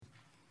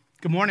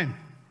Good morning.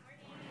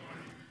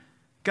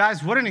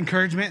 Guys, what an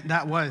encouragement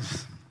that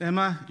was.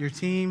 Emma, your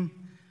team,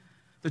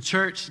 the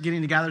church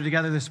getting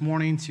together this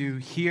morning to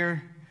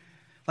hear.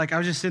 Like, I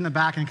was just in the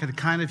back and could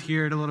kind of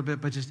hear it a little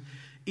bit, but just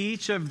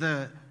each of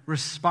the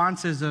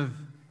responses of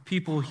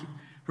people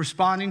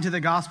responding to the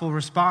gospel,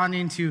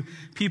 responding to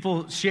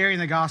people sharing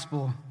the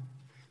gospel.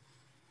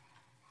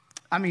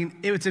 I mean,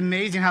 it's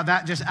amazing how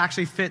that just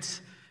actually fits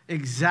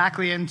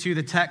exactly into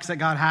the text that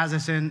God has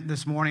us in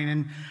this morning.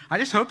 And I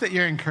just hope that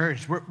you're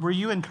encouraged. Were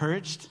you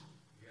encouraged?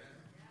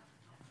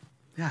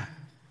 Yeah.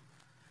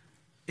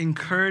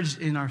 Encouraged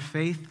in our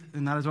faith,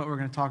 and that is what we're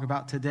going to talk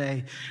about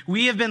today.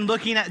 We have been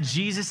looking at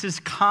Jesus's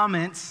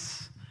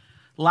comments.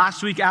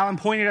 Last week, Alan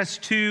pointed us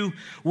to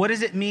what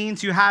does it mean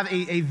to have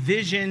a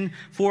vision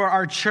for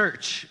our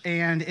church?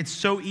 And it's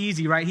so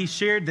easy, right? He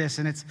shared this,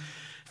 and it's,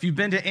 if you've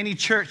been to any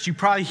church, you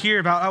probably hear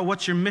about, oh,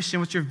 what's your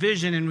mission? What's your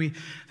vision? And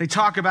they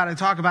talk about it.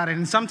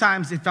 And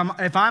sometimes, if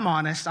I'm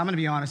honest, I'm going to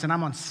be honest, and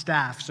I'm on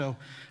staff, so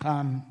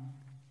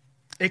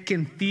it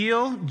can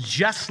feel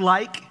just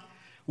like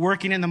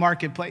working in the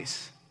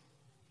marketplace.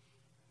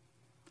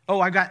 Oh,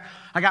 I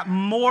got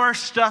more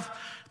stuff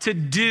to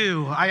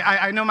do.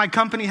 I know my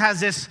company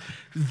has this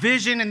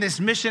vision and this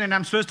mission, and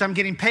I'm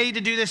getting paid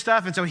to do this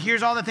stuff. And so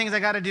here's all the things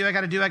I got to do.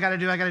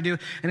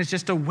 And it's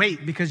just a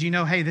weight because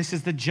hey, this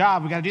is the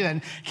job. We got to do that.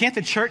 And can't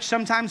the church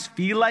sometimes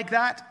feel like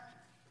that?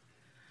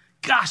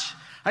 Gosh,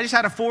 I just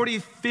had a 40,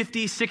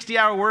 50,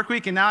 60-hour work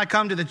week, and now I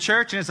come to the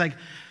church, and it's like,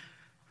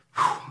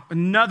 whew,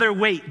 another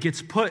weight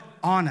gets put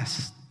on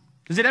us.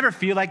 Does it ever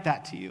feel like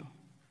that to you?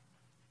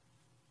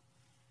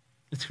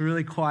 It's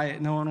really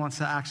quiet. No one wants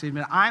to actually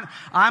admit it.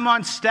 I'm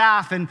on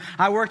staff, and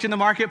I worked in the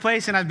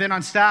marketplace, and I've been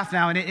on staff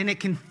now, and it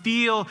can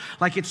feel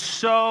like it's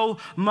so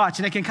much.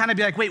 And it can kind of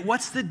be like, wait,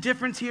 what's the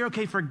difference here?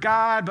 Okay, for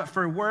God, but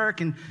for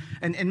work. And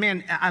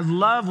man, I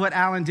love what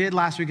Alan did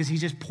last week is he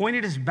just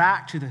pointed us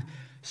back to the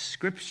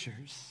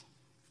scriptures.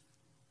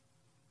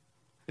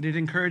 And it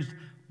encouraged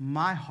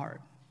my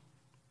heart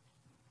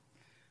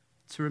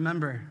to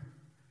remember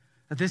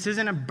that this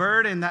isn't a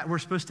burden that we're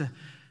supposed to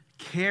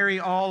carry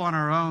all on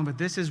our own, but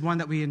this is one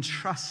that we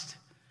entrust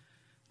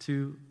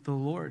to the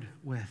Lord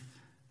with.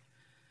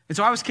 And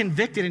so I was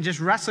convicted and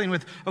just wrestling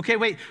with,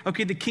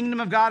 the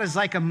kingdom of God is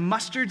like a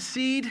mustard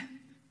seed.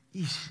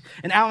 Eesh.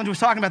 And Alan was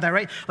talking about that,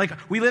 right? Like,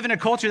 we live in a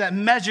culture that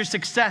measures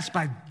success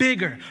by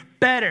bigger,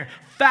 better,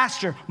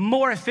 faster,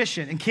 more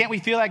efficient. And can't we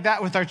feel like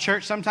that with our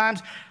church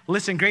sometimes?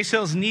 Listen, Grace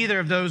Hill is neither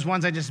of those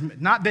ones.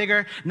 Not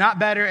bigger, not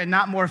better, and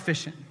not more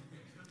efficient.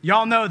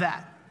 Y'all know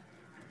that.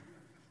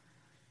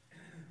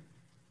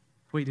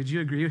 Wait, did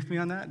you agree with me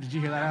on that? Did you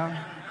hear that, Alan?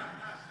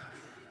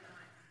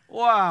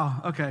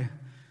 Wow, okay.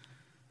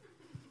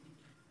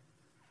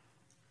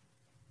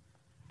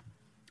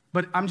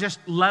 But I'm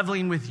just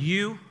leveling with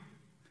you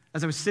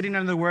as I was sitting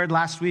under the word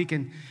last week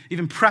and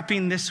even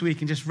prepping this week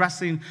and just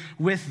wrestling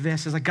with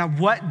this. It's like, God,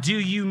 what do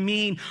you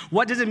mean?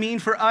 What does it mean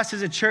for us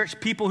as a church,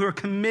 people who are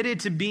committed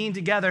to being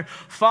together,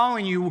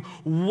 following you?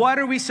 What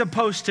are we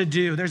supposed to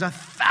do? There's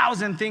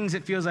 1,000 things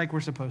it feels like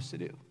we're supposed to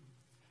do.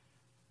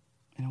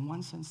 And in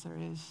one sense there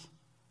is.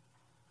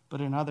 But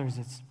in others,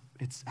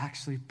 it's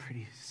actually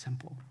pretty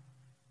simple.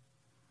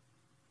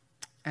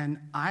 And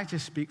I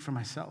just speak for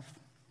myself.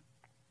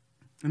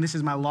 And this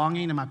is my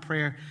longing and my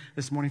prayer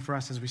this morning for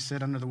us as we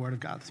sit under the word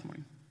of God this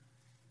morning.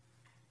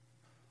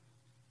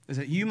 Is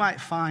that you might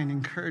find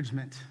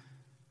encouragement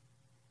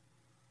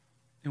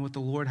in what the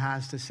Lord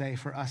has to say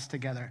for us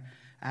together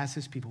as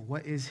his people.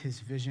 What is his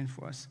vision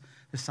for us?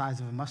 The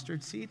size of a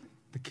mustard seed?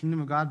 The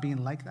kingdom of God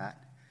being like that?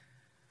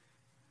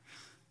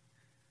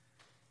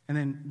 And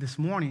then this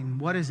morning,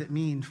 what does it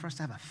mean for us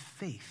to have a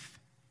faith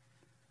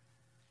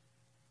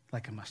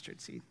like a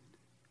mustard seed?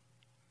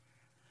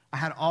 I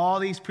had all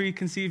these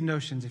preconceived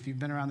notions, if you've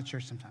been around the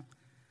church sometime.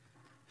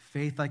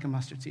 Faith like a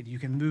mustard seed. You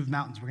can move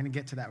mountains. We're going to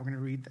get to that. We're going to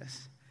read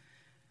this.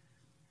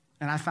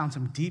 And I found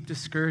some deep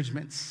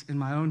discouragements in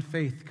my own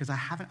faith because I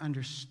haven't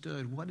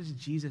understood what does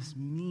Jesus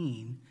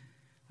mean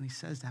when he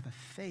says to have a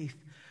faith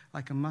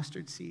like a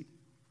mustard seed.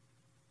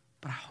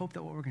 But I hope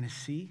that what we're going to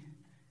see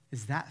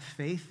is that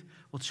faith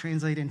will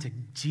translate into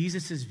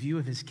Jesus' view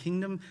of his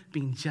kingdom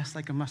being just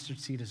like a mustard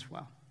seed as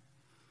well.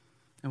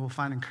 And we'll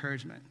find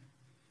encouragement,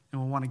 and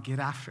we'll want to get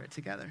after it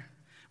together.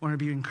 We want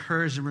to be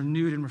encouraged and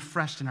renewed and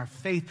refreshed in our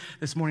faith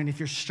this morning. If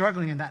you're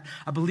struggling in that,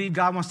 I believe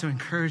God wants to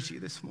encourage you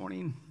this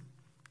morning,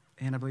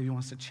 and I believe he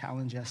wants to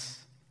challenge us.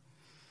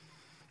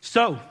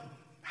 So,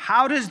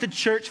 how does the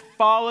church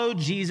follow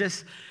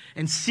Jesus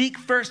and seek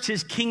first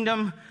his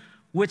kingdom,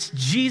 which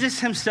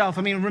Jesus himself,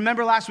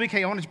 remember last week,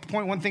 I want to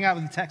point one thing out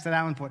with the text that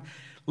Alan put.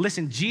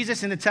 Listen,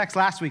 Jesus in the text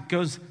last week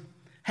goes,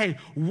 hey,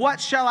 what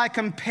shall I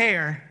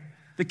compare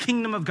the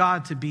kingdom of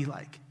God to be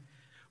like?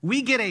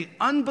 We get an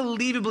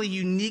unbelievably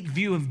unique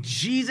view of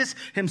Jesus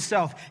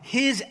himself,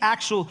 his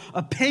actual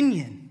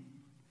opinion.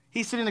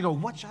 He's sitting there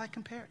going, what shall I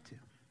compare it to?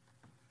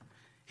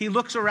 He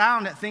looks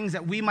around at things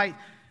that we might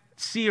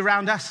see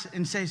around us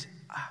and says,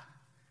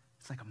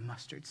 it's like a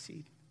mustard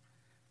seed.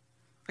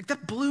 Like,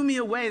 that blew me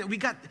away that we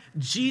got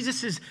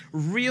Jesus'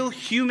 real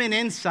human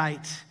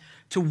insight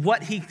to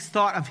what he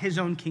thought of his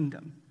own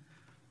kingdom.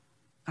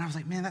 And I was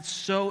like, man, that's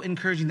so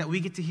encouraging that we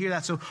get to hear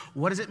that. So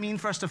what does it mean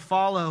for us to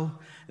follow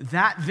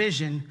that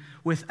vision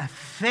with a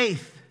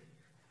faith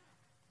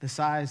the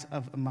size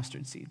of a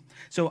mustard seed?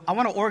 So I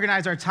want to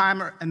organize our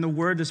time and the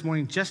word this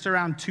morning just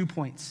around 2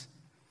 points.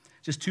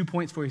 Just 2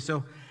 points for you.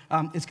 So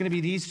it's going to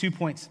be these 2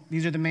 points.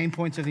 These are the main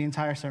points of the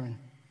entire sermon.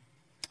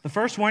 The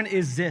first one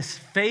is this: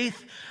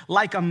 faith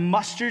like a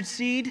mustard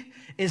seed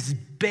is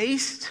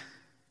based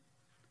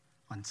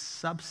on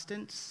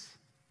substance,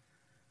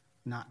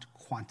 not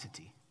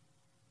quantity.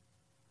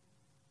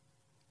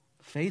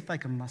 Faith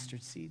like a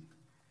mustard seed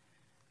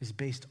is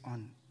based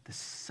on the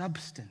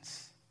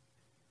substance,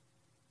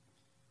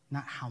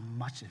 not how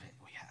much of it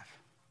we have.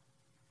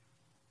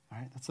 All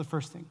right, that's the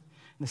first thing.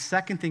 And the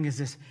second thing is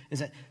this, is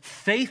that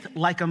faith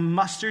like a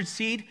mustard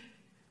seed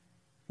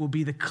will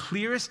be the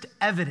clearest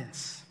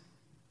evidence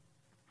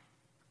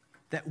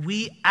that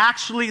we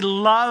actually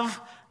love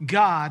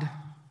God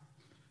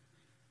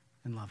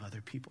and love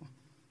other people.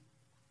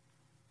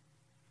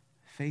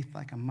 Faith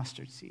like a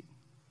mustard seed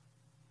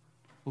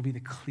will be the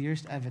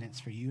clearest evidence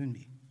for you and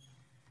me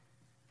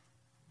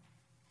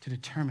to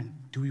determine,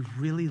 do we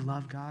really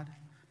love God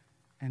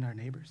and our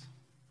neighbors?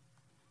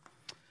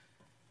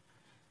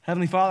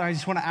 Heavenly Father, I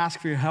just want to ask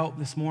for your help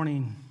this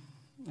morning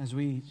as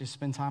we just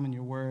spend time in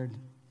your word.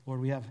 Lord,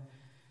 we have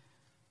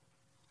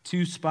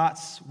 2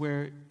 spots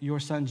where your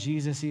son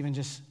Jesus even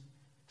just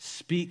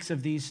speaks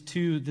of these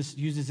two, this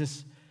uses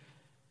this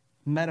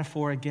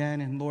metaphor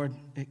again, and Lord,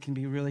 it can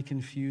be really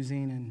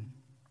confusing,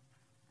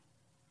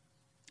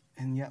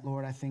 and yet,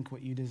 Lord, I think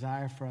what you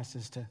desire for us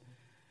is to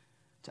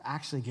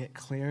actually get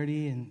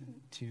clarity and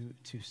to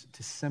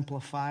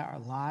simplify our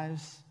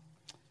lives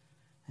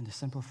and to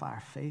simplify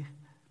our faith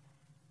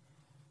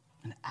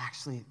and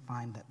actually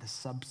find that the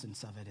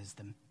substance of it is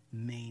the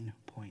main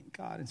point,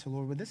 God. And so,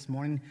 Lord, with this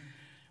morning,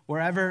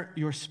 wherever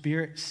your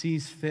Spirit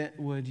sees fit,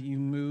 would you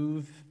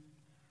move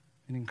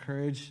and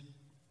encourage?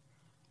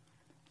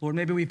 Lord,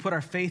 maybe we put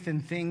our faith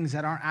in things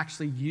that aren't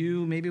actually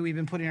you. Maybe we've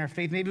been putting our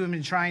faith, maybe we've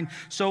been trying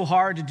so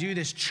hard to do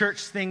this church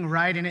thing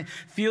right, and it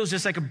feels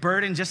just like a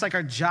burden, just like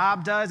our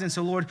job does. And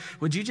so, Lord,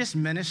 would you just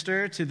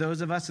minister to those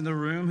of us in the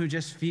room who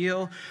just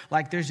feel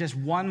like there's just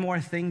one more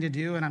thing to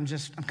do, and I'm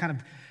kind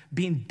of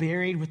being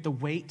buried with the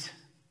weight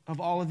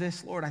of all of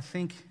this? Lord, I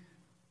think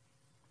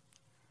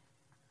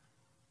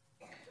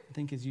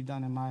as you've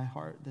done in my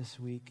heart this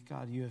week,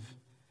 God, you've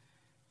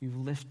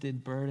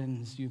lifted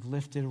burdens, you've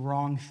lifted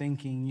wrong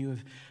thinking,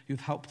 you've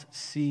helped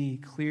see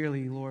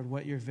clearly, Lord,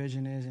 what your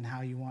vision is and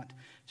how you want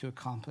to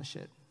accomplish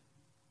it.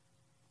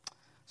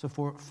 So,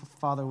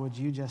 Father, would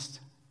you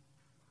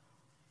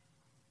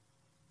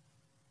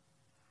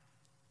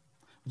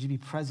be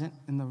present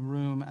in the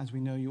room as we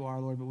know you are,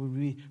 Lord, but would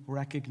we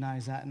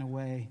recognize that in a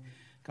way,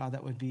 God,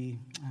 that would be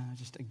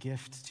just a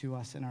gift to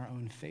us in our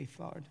own faith,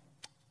 Lord.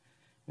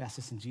 We ask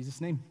this in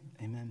Jesus' name,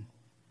 amen.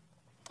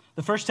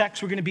 The first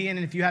text we're going to be in,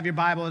 and if you have your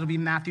Bible, it'll be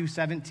Matthew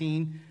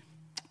 17,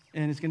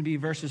 and it's going to be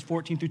verses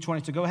 14 through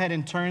 20. So go ahead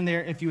and turn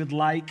there if you would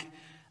like.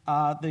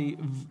 The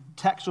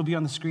text will be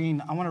on the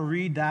screen. I want to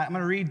read that. I'm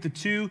going to read the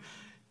 2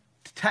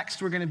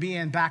 texts we're going to be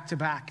in back to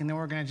back, and then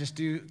we're going to just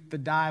do the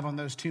dive on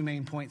those 2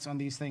 main points on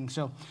these things.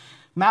 So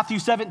Matthew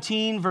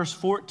 17, verse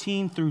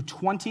 14 through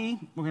 20.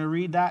 We're going to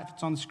read that. If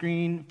it's on the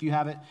screen, if you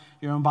have it,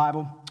 your own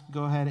Bible,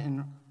 go ahead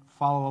and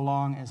follow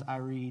along as I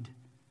read.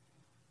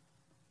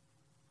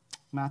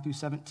 Matthew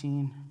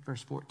 17,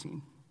 verse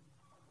 14.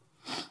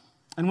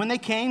 And when they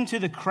came to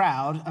the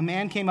crowd, a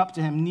man came up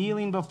to him,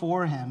 kneeling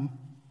before him,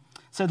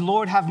 said,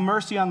 Lord, have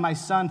mercy on my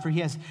son, for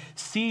he has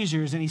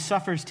seizures and he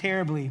suffers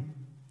terribly.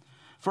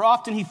 For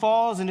often he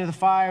falls into the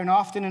fire and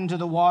often into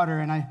the water,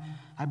 and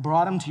I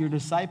brought him to your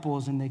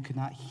disciples, and they could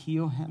not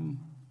heal him.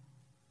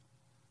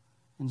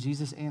 And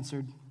Jesus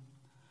answered,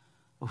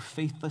 O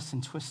faithless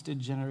and twisted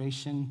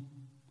generation,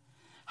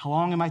 how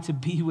long am I to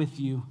be with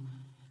you?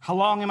 How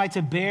long am I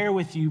to bear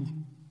with you?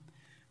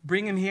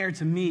 Bring him here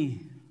to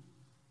me.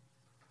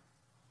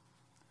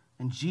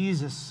 And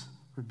Jesus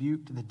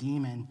rebuked the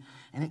demon,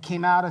 and it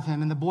came out of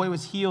him, and the boy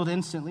was healed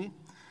instantly.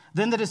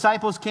 Then the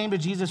disciples came to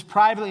Jesus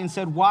privately and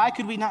said, why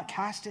could we not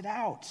cast it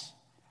out?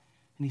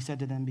 And he said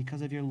to them,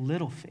 because of your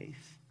little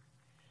faith.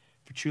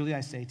 For truly I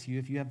say to you,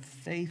 if you have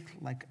faith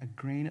like a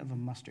grain of a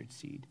mustard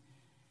seed,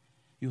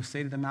 you will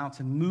say to the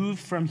mountain, move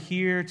from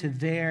here to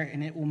there,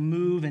 and it will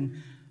move,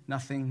 and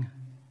nothing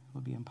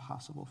will be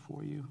impossible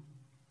for you.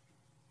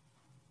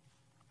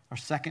 Our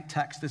second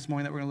text this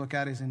morning that we're going to look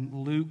at is in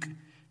Luke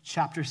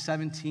chapter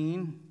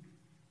 17.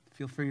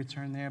 Feel free to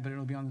turn there, but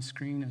it'll be on the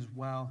screen as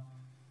well.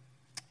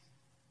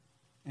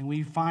 And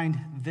we find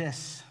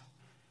this,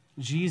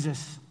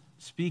 Jesus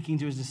speaking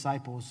to his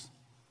disciples.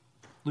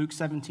 Luke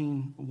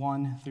 17,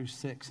 1 through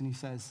 6, and he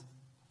says,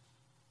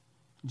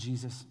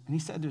 Jesus, and he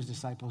said to his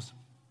disciples,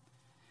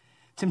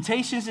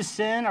 temptations to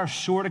sin are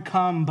sure to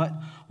come, but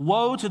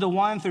woe to the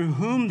one through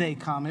whom they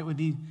come. It would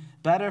be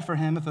better for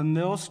him if a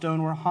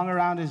millstone were hung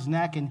around his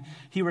neck and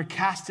he were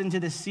cast into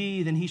the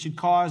sea than he should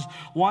cause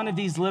one of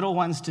these little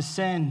ones to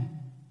sin.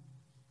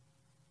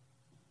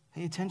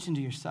 Pay attention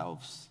to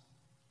yourselves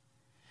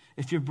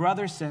If your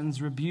brother sins,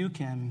 rebuke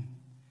him.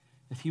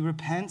 If he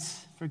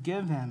repents,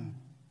 forgive him.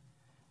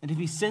 And if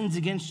he sins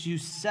against you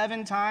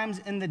 7 times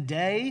in the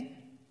day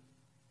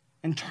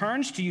and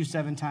turns to you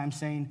 7 times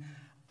saying,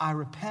 I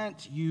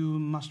repent, you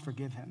must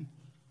forgive him.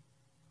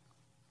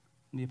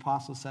 And the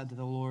apostle said to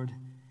the Lord,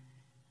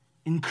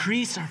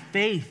 increase our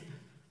faith.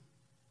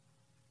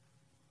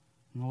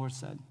 And the Lord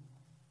said,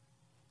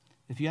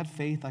 if you had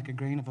faith like a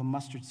grain of a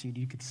mustard seed,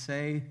 you could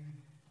say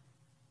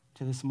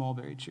to this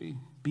mulberry tree,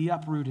 be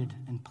uprooted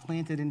and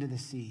planted into the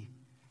sea,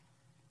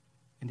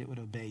 and it would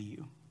obey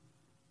you.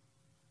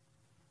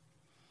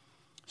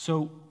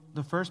 So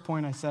the first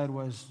point I said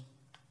was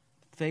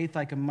faith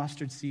like a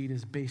mustard seed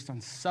is based on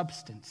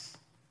substance,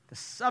 the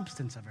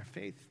substance of our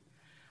faith,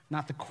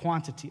 not the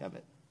quantity of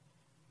it.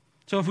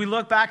 So if we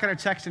look back at our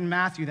text in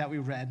Matthew that we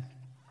read,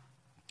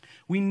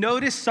 we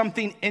notice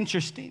something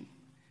interesting.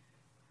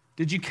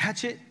 Did you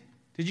catch it?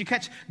 Did you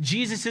catch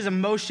Jesus'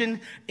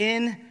 emotion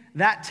in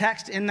that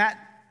text, in that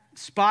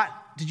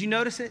spot? Did you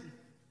notice it?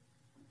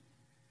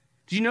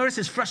 Did you notice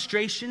his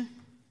frustration?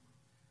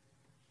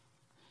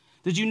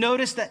 Did you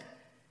notice that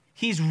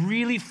he's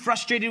really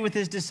frustrated with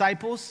his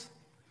disciples?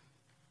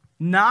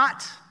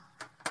 Not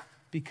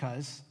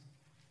because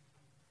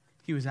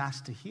he was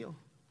asked to heal.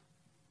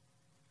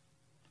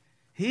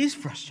 He's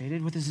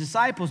frustrated with his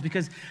disciples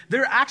because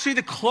they're actually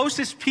the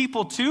closest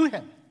people to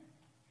him.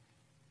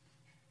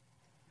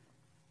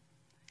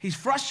 He's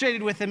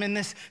frustrated with them in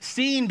this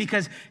scene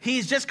because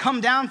he's just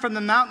come down from the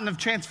mountain of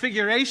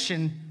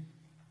transfiguration.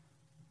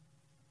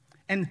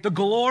 And the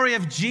glory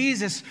of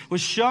Jesus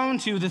was shown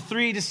to the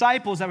 3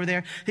 disciples that were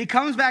there. He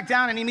comes back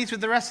down and he meets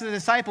with the rest of the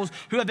disciples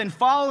who have been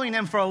following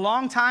him for a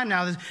long time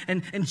now.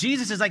 And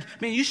Jesus is like,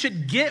 man, you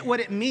should get what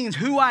it means,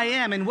 who I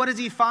am. And what does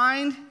he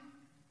find? He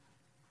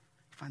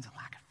finds a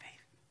lack of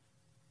faith.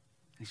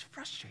 And he's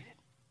frustrated.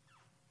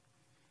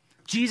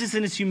 Jesus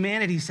in his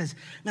humanity says,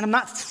 man, I'm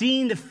not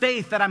seeing the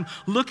faith that I'm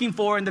looking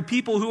for in the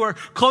people who are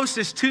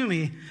closest to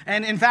me.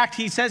 And in fact,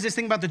 he says this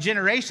thing about the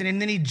generation,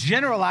 and then he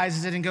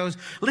generalizes it and goes,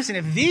 listen,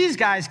 if these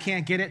guys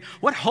can't get it,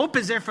 what hope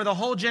is there for the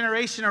whole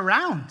generation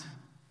around?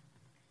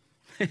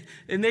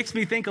 It makes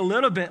me think a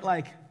little bit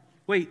like,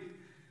 wait,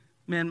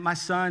 man, my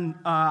son,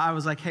 I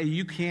was like, hey,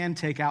 you can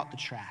take out the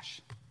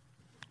trash.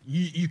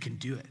 You can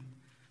do it.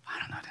 I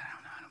don't know, Dad.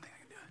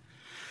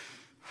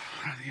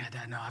 Yeah,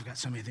 Dad, no, I've got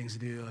so many things to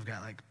do. I've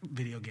got like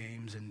video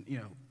games and,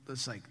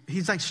 it's like,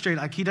 he's like straight,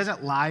 like he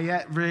doesn't lie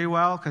yet very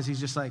well because he's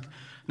just like,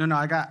 no,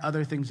 I got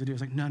other things to do.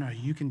 It's like, no,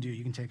 you can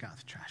take out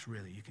the trash.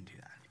 Really, you can do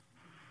that.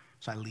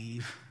 So I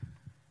leave,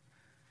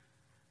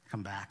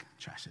 come back,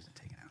 trash isn't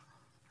taken out.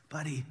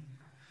 Buddy,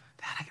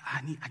 Dad,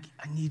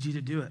 I need you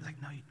to do it.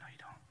 Like, no, you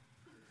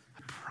don't.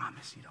 I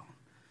promise you don't.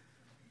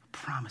 I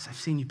promise. I've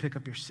seen you pick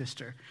up your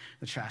sister.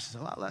 The trash is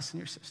a lot less than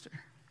your sister.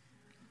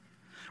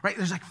 Right?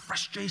 There's like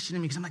frustration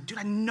in me because I'm like, dude,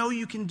 I know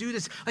you can do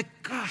this. Like,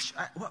 gosh,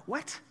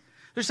 what?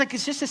 There's like,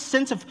 it's just a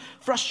sense of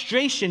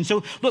frustration.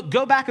 So look,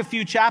 go back a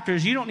few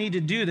chapters. You don't need to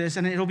do this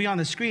and it'll be on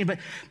the screen. But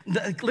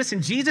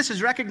listen, Jesus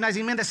is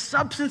recognizing, man, the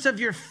substance of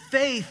your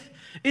faith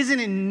isn't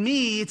in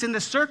me, it's in the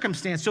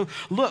circumstance. So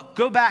look,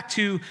 go back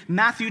to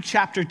Matthew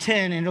chapter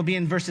 10 and it'll be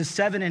in verses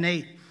 7 and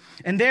 8.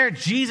 And there,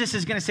 Jesus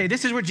is going to say,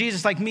 this is where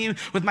Jesus, like me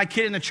with my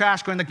kid in the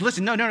trash going like,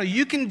 listen, no,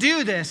 you can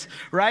do this,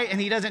 right?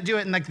 And he doesn't do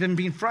it. And like them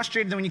being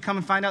frustrated, then when you come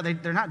and find out,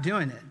 they're not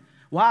doing it.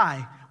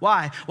 Why?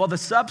 Well, the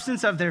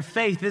substance of their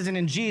faith isn't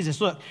in Jesus.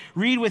 Look,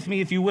 read with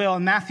me, if you will,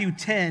 in Matthew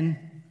 10,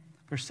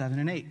 verse 7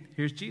 and 8.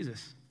 Here's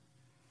Jesus.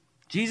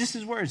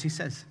 Jesus' words, he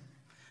says,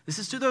 this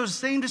is to those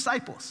same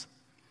disciples.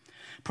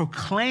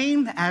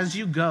 Proclaim as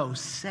you go,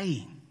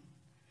 saying,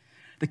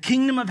 the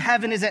kingdom of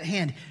heaven is at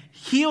hand.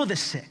 Heal the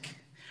sick.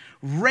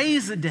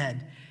 Raise the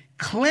dead,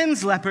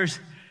 cleanse lepers,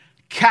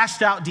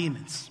 cast out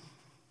demons.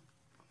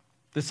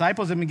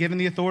 Disciples have been given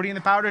the authority and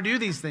the power to do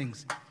these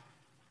things.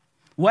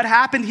 What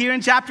happened here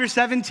in chapter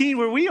 17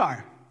 where we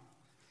are?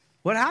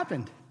 What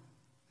happened?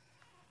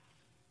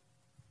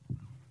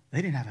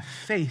 They didn't have a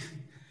faith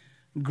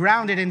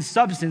grounded in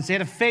substance. They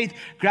had a faith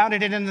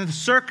grounded in the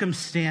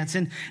circumstance.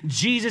 And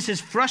Jesus is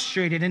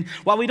frustrated. And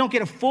while we don't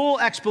get a full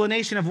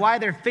explanation of why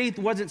their faith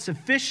wasn't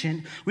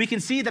sufficient, we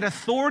can see that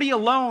authority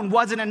alone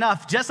wasn't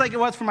enough, just like it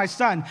was for my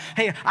son.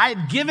 Hey, I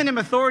had given him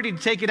authority to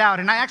take it out,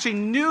 and I actually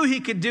knew he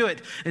could do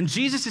it. And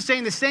Jesus is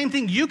saying the same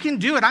thing. You can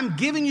do it. I'm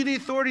giving you the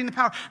authority and the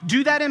power.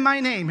 Do that in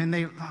my name. And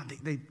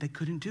they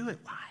couldn't do it.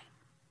 Why?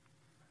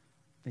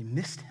 They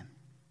missed him.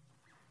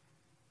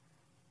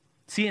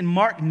 See, in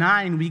Mark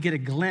 9, we get a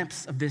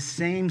glimpse of this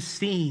same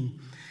scene.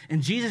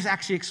 And Jesus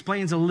actually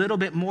explains a little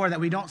bit more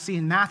that we don't see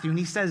in Matthew. And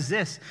he says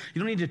this,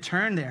 you don't need to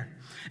turn there.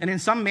 And in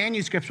some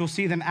manuscripts, we'll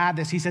see them add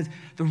this. He says,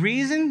 the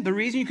reason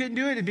you couldn't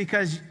do it is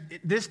because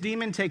this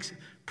demon takes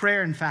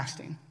prayer and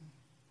fasting.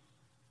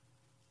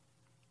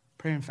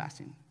 Prayer and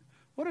fasting.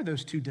 What are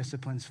those 2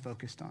 disciplines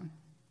focused on?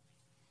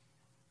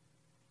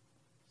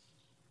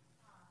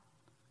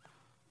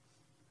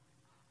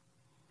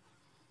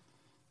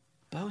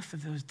 Both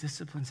of those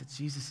disciplines that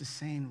Jesus is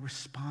saying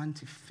respond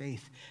to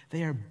faith.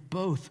 They are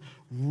both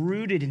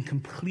rooted in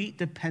complete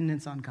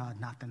dependence on God,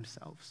 not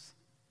themselves.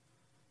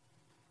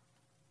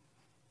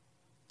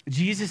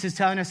 Jesus is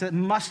telling us that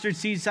mustard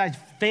seed-sized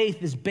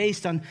faith is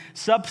based on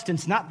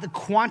substance, not the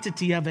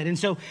quantity of it. And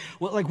so,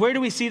 where do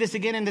we see this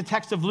again in the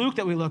text of Luke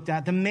that we looked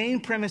at? The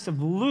main premise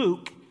of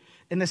Luke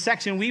in the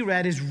section we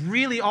read is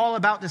really all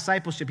about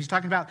discipleship. He's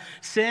talking about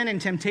sin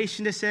and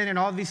temptation to sin and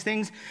all of these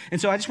things.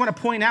 And so I just want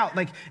to point out,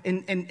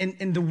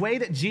 in the way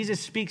that Jesus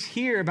speaks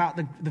here about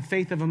the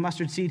faith of a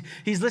mustard seed,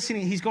 he's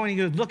listening, he's going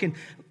to go, look, and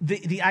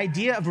the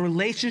idea of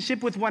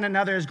relationship with one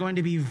another is going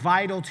to be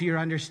vital to your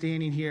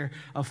understanding here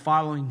of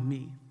following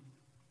me.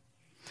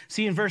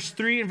 See, in verse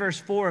 3 and verse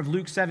 4 of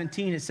Luke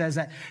 17, it says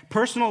that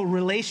personal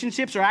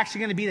relationships are actually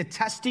going to be the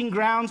testing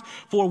grounds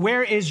for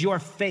where is your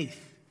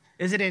faith.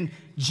 Is it in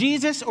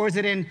Jesus or is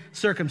it in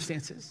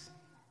circumstances?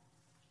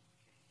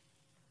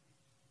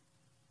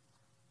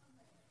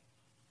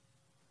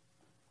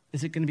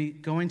 Is it going to be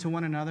going to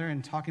one another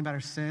and talking about our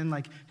sin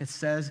like it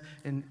says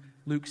in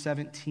Luke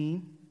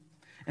 17?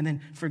 And then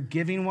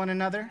forgiving one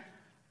another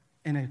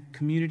in a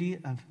community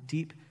of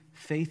deep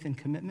faith and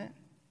commitment?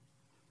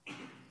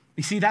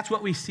 You see, that's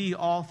what we see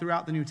all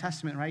throughout the New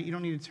Testament, right? You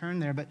don't need to turn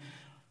there, but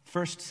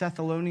 1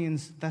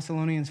 Thessalonians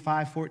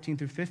 5:14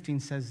 through 15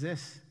 says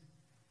this.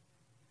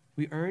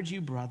 We urge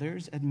you,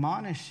 brothers,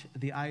 admonish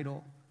the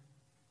idle.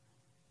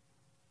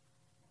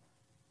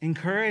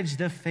 Encourage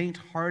the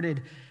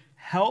faint-hearted.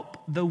 Help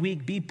the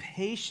weak. Be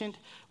patient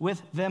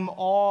with them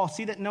all.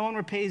 See that no one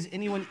repays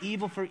anyone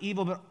evil for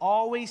evil, but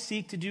always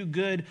seek to do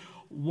good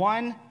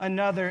one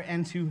another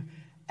and to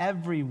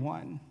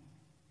everyone.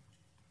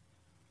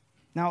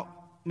 Now,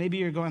 maybe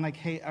you're going like,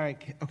 hey, all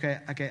right,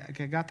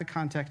 okay, got the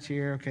context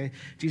here, okay.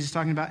 Jesus is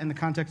talking about in the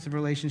context of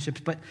relationships.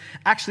 But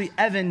actually,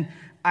 Evan,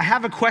 I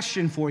have a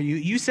question for you.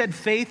 You said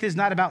faith is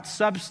not about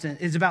substance,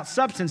 it's about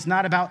substance,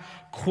 not about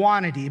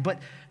quantity. But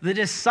the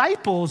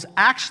disciples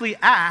actually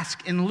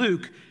ask in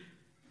Luke,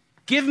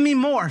 give me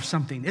more of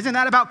something. Isn't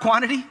that about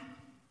quantity?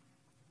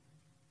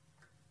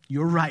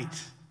 You're right.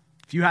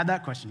 If you had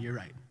that question, you're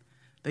right.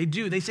 They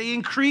do. They say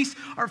increase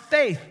our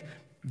faith.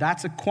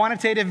 That's a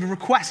quantitative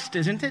request,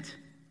 isn't it?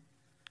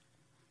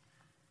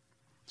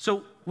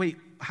 So, wait,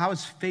 how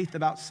is faith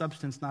about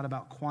substance, not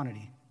about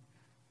quantity?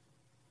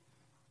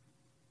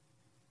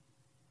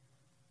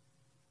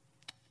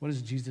 What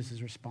is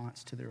Jesus'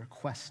 response to the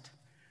request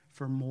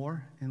for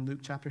more in Luke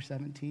chapter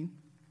 17?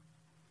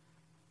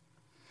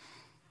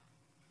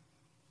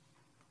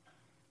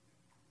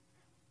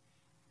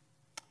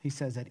 He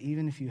says that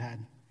even if you had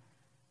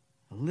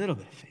a little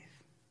bit of faith,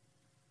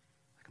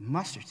 like a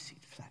mustard seed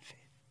of that faith,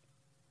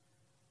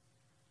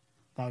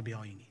 that would be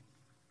all you need.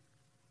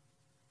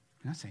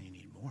 I'm not saying you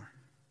need more.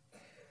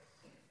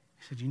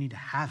 He said you need to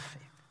have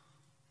faith.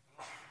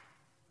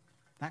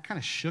 That kind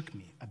of shook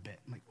me a bit.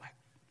 I'm like, what?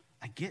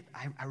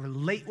 I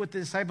relate with the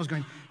disciples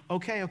going,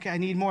 okay, I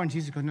need more. And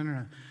Jesus goes, no.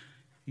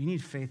 You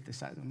need faith the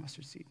size of a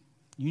mustard seed.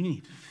 You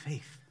need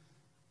faith.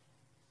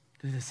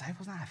 Do the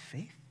disciples not have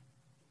faith?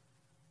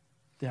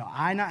 Do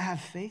I not have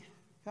faith,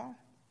 God?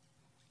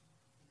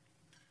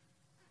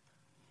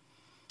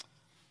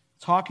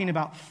 Talking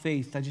about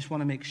faith, I just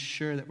want to make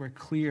sure that we're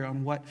clear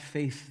on what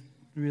faith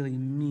really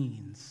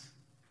means.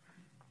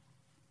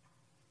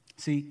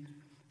 See,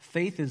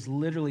 faith is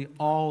literally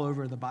all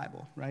over the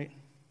Bible, right?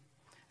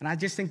 And I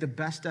just think the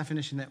best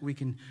definition that we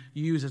can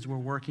use as we're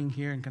working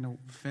here and kind of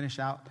finish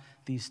out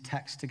these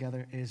texts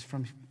together is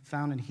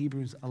found in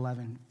Hebrews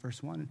 11,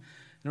 verse 1. And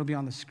it'll be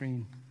on the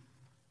screen.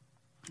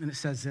 And it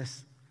says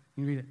this.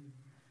 You read it.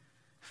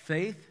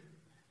 Faith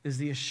is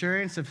the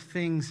assurance of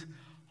things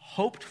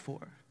hoped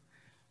for,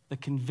 the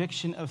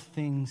conviction of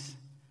things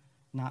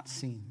not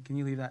seen. Can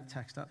you leave that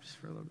text up just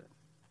for a little bit?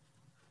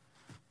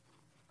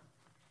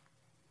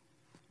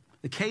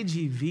 The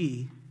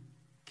KJV,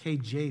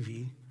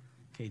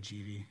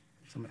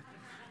 somebody,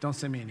 don't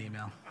send me an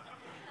email.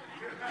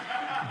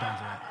 Don't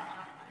do it.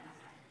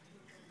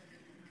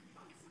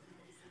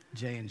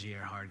 J and G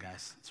are hard,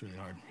 guys. It's really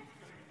hard.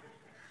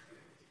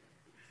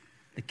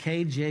 The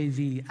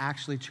KJV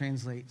actually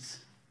translates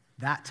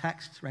that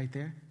text right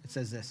there. It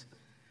says this.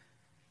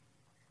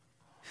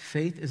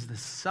 Faith is the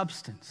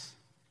substance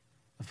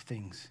of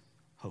things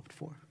hoped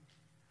for.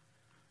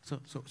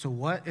 So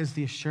what is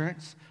the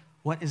assurance?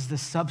 What is the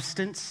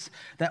substance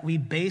that we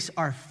base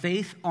our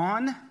faith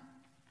on?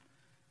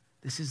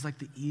 This is like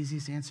the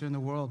easiest answer in the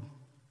world.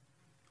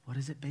 What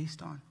is it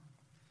based on?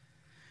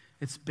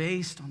 It's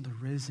based on the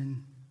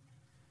risen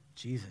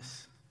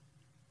Jesus.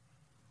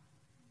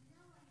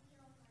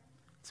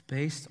 It's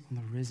based on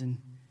the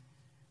risen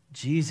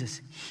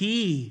Jesus.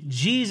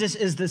 Jesus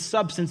is the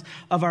substance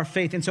of our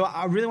faith. And so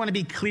I really want to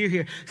be clear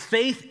here.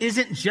 Faith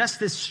isn't just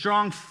this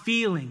strong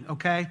feeling,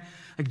 okay?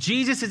 Like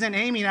Jesus isn't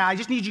aiming at, I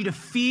just need you to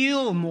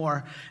feel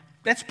more.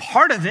 That's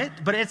part of it,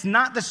 but it's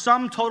not the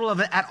sum total of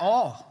it at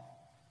all.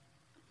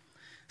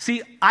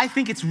 See, I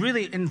think it's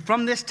really, and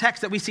from this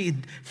text that we see,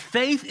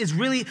 faith is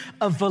really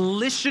a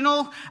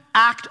volitional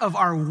act of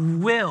our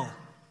will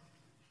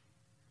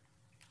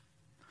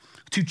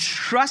to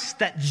trust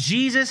that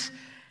Jesus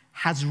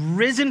has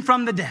risen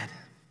from the dead.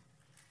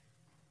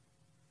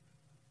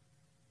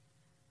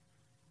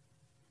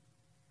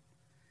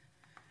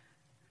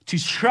 To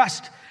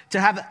trust to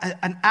have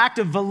an act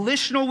of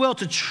volitional will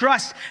to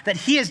trust that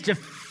he has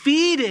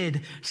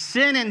defeated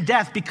sin and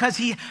death because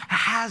he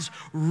has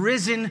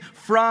risen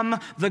from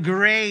the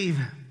grave.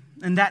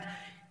 And that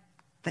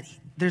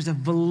there's a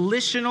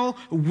volitional,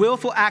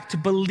 willful act to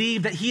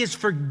believe that he has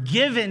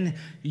forgiven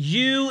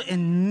you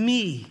and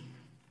me.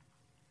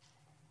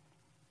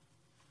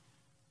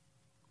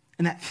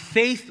 And that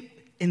faith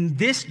in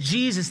this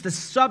Jesus, the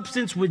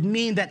substance, would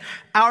mean that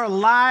our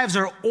lives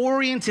are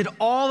oriented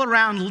all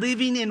around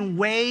living in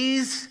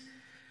ways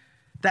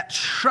that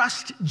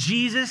trust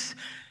Jesus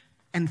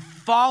and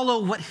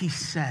follow what he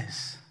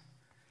says.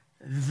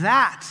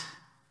 That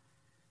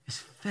is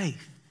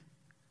faith.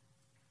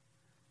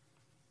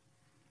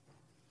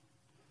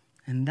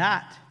 And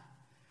that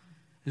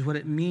is what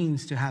it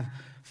means to have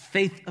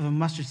faith of a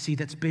mustard seed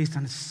that's based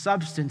on a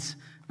substance,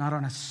 not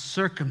on a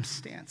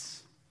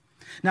circumstance.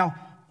 Now,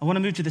 I want to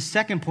move to the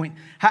second point.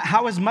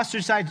 How is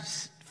mustard seed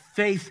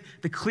faith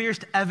the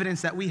clearest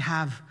evidence that we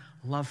have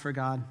love for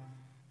God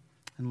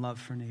and love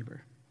for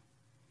neighbor?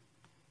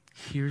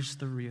 Here's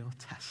the real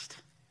test.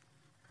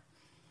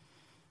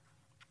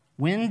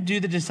 When do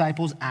the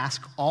disciples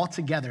ask all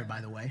together, by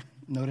the way?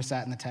 Notice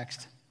that in the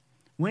text.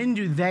 When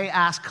do they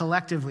ask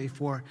collectively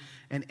for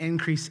an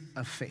increase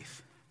of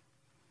faith?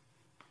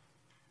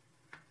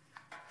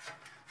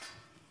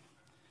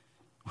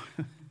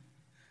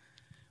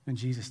 When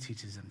Jesus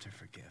teaches them to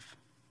forgive.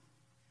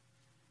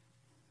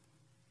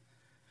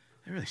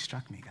 It really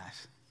struck me,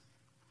 guys.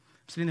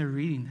 I'm sitting there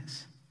reading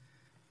this.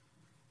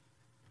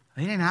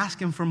 They didn't ask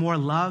him for more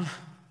love.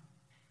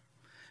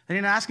 They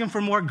didn't ask him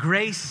for more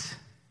grace.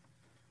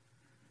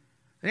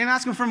 They didn't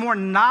ask him for more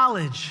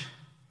knowledge.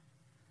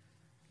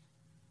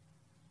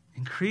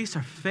 Increase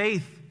our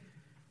faith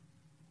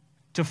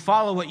to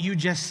follow what you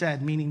just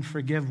said, meaning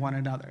forgive one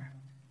another.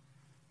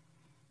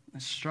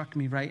 That struck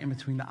me right in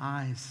between the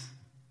eyes.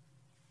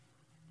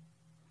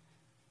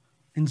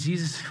 And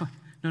Jesus,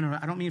 no,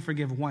 I don't mean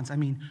forgive once. I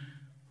mean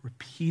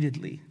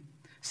repeatedly.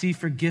 See,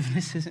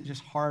 forgiveness isn't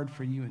just hard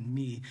for you and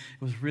me.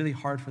 It was really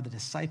hard for the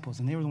disciples,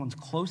 and they were the ones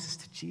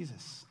closest to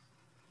Jesus.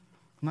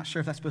 I'm not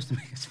sure if that's supposed to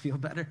make us feel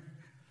better,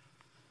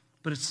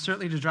 but it's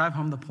certainly to drive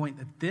home the point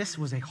that this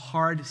was a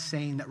hard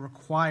saying that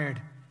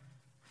required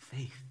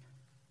faith.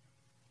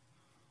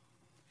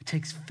 It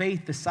takes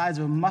faith the size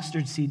of a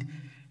mustard seed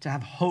to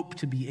have hope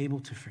to be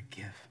able to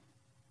forgive.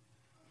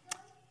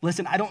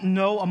 Listen, I don't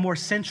know a more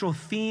central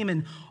theme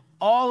in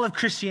all of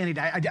Christianity.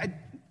 I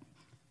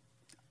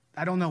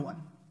don't know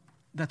one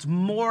that's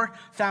more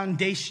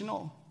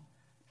foundational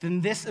than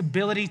this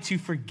ability to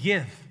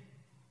forgive.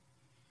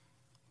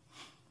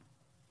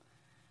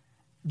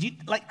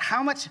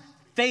 How much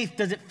faith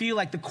does it feel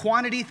like? The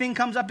quantity thing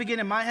comes up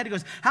again in my head. It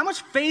goes, how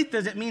much faith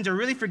does it mean to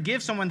really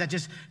forgive someone that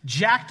just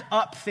jacked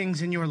up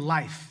things in your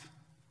life?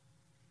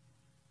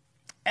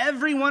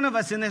 Every one of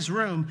us in this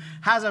room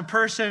has a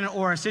person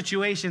or a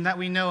situation that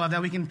we know of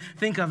that we can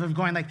think of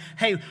going like,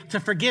 hey,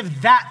 to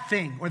forgive that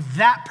thing or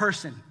that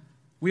person.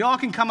 We all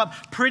can come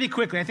up pretty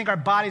quickly. I think our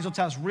bodies will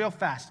tell us real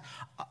fast.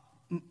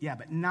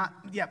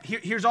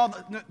 Here's all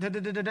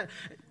the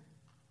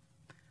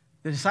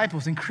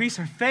disciples, increase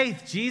our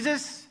faith.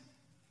 Jesus,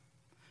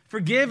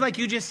 forgive like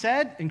you just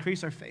said,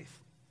 increase our faith.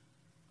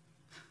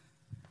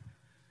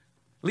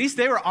 At least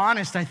they were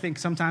honest, I think,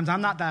 sometimes.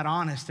 I'm not that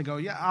honest to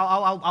go,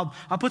 I'll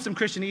put some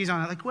Christianese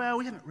on it. Like, well,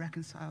 we haven't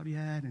reconciled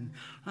yet. And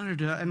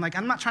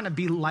I'm not trying to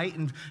be light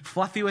and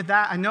fluffy with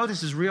that. I know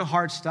this is real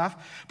hard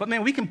stuff. But,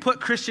 man, we can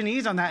put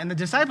Christianese on that. And the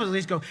disciples at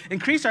least go,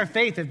 increase our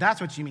faith if that's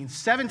what you mean.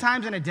 7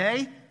 times in a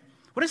day?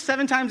 What does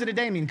 7 times in a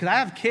day mean? Because I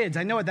have kids.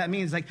 I know what that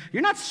means. Like,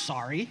 you're not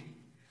sorry.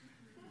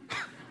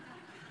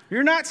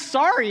 You're not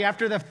sorry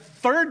after the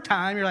 3rd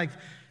time. You're like,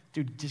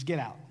 dude, just get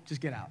out. Just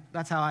get out.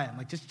 That's how I am.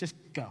 Like, just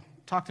go.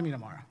 Talk to me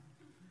tomorrow.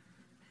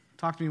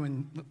 Talk to me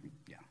when,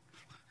 yeah.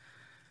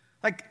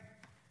 Like,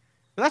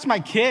 that's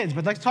my kids,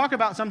 but let's talk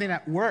about something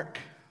at work.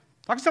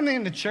 Talk about something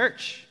in the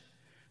church.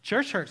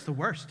 Church hurt's the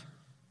worst.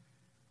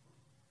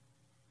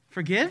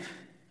 Forgive,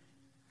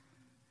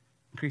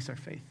 increase our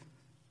faith.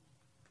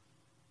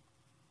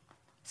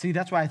 See,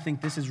 that's why I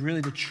think this is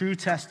really the true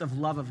test of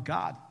love of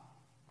God.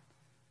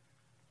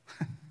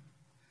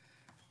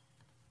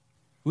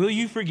 Will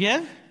you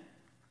forgive?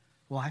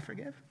 Will I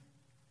forgive?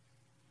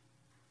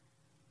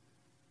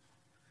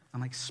 I'm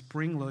like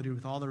spring-loaded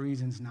with all the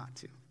reasons not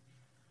to.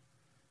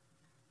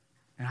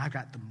 And I've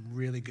got the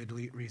really good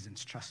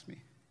reasons, trust me.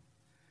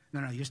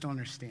 No, you just don't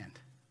understand.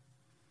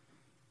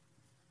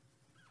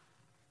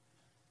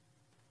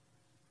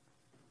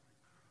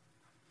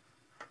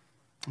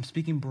 I'm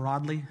speaking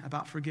broadly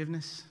about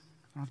forgiveness.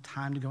 I don't have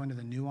time to go into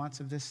the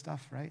nuance of this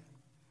stuff, right?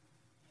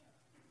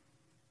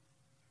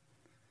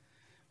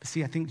 But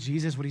see, I think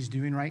Jesus, what he's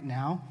doing right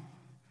now,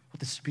 what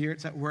the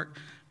Spirit's at work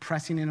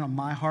pressing in on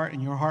my heart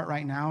and your heart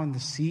right now, and the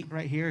seat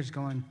right here is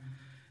going,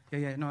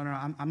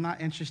 no, I'm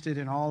not interested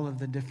in all of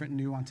the different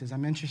nuances.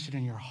 I'm interested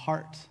in your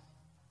heart.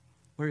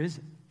 Where is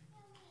it?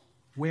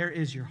 Where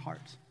is your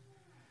heart?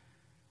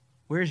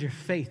 Where is your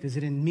faith? Is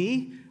it in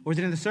me or is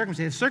it in the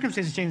circumstances? If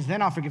circumstances change,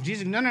 then I'll forgive.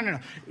 Jesus, no.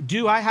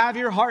 Do I have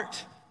your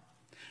heart?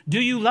 Do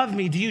you love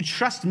me? Do you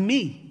trust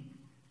me?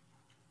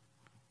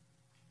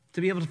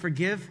 To be able to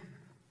forgive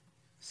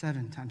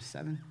 7 times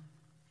 7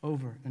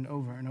 over and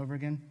over and over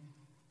again.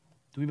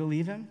 Do we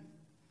believe him?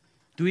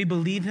 Do we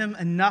believe him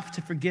enough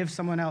to forgive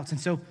someone else? And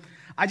so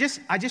I just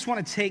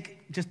want to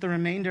take just the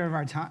remainder of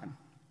our time.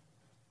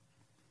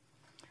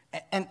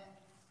 And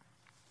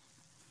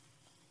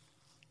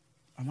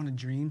I want to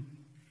dream.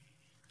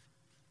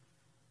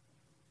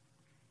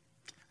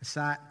 I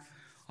sat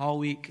all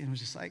week and was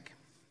just like,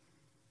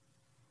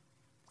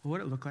 what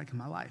would it look like in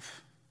my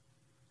life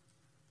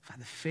if I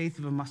had the faith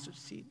of a mustard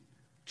seed,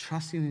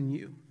 trusting in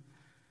you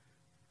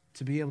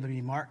to be able to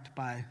be marked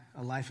by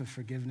a life of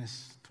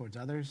forgiveness towards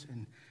others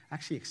and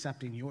actually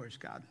accepting yours,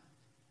 God?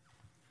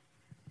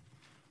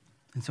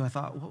 And so I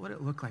thought, what would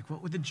it look like?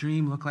 What would the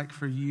dream look like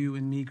for you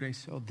and me,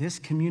 Graceville, this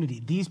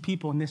community, these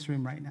people in this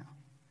room right now?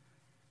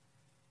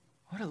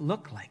 What would it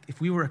look like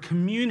if we were a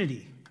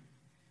community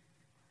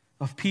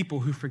of people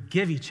who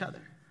forgive each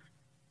other?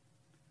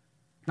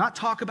 Not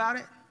talk about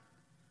it,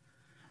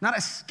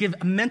 not give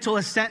a mental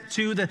assent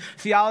to the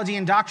theology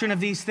and doctrine of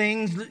these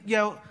things,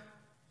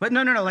 but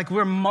no, like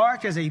we're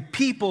marked as a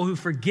people who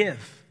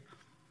forgive.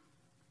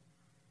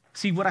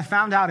 See, what I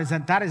found out is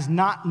that is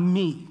not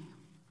me.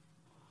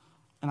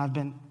 And I've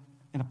been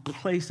in a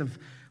place of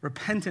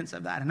repentance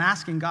of that and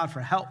asking God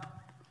for help.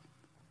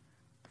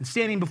 And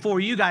standing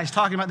before you guys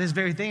talking about this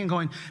very thing and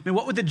going, man,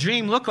 what would the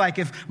dream look like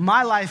if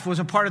my life was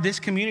a part of this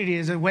community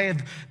as a way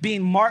of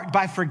being marked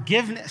by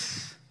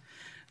forgiveness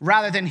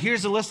rather than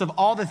here's a list of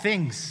all the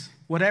things,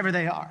 whatever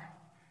they are,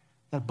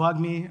 that bug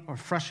me or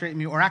frustrate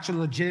me or actually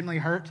legitimately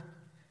hurt?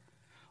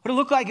 What would it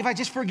look like if I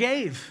just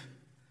forgave?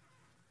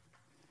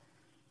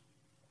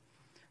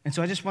 And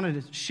so I just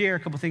wanted to share a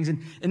couple things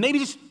and maybe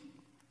just,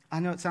 I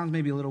know it sounds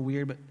maybe a little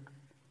weird, but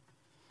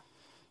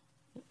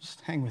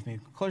just hang with me.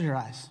 Close your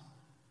eyes.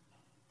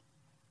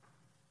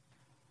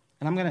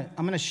 And I'm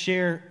gonna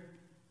share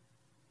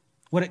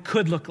what it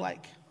could look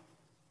like.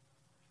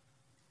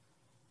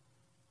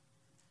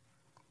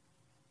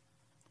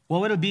 What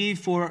would it be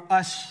for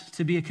us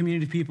to be a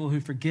community of people who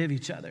forgive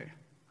each other?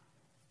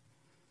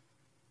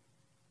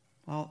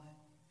 Well,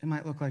 it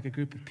might look like a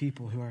group of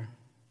people who are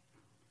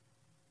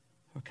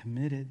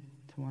committed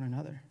to one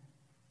another,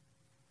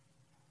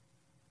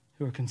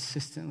 who are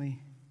consistently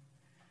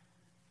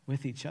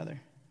with each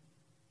other.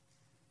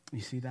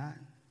 You see that?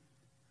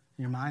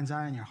 In your mind's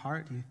eye, in your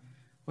heart,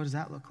 what does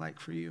that look like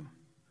for you?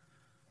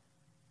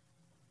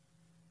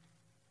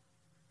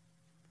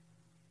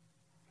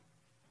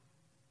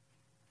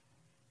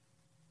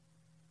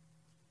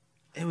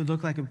 It would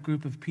look like a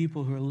group of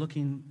people who are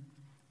looking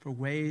for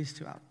ways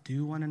to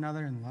outdo one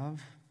another in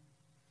love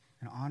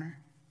and honor.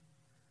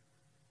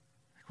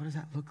 Like, what does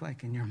that look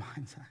like in your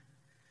mind's eye?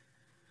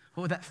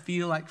 What would that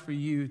feel like for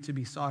you to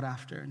be sought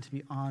after and to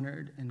be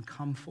honored and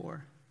come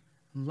for,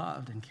 and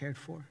loved and cared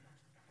for?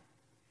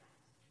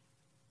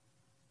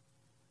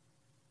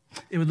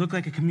 It would look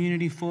like a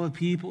community full of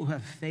people who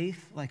have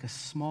faith like a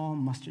small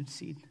mustard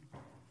seed,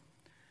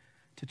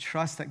 to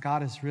trust that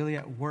God is really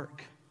at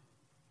work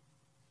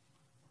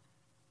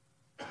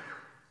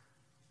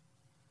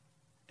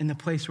in the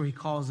place where he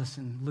calls us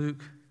in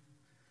Luke,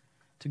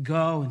 to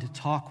go and to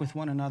talk with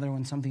one another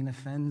when something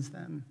offends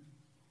them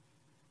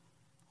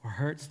or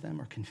hurts them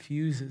or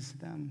confuses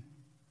them.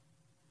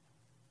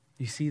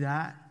 You see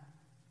that?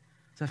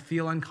 Does that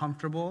feel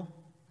uncomfortable?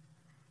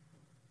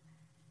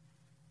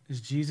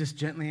 Is Jesus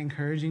gently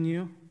encouraging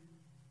you?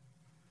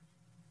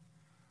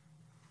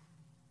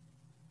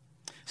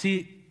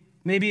 See,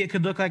 maybe it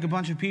could look like a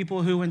bunch of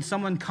people who, when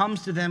someone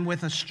comes to them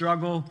with a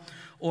struggle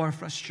or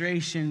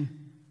frustration,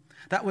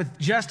 that with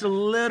just a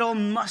little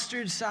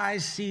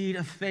mustard-sized seed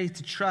of faith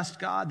to trust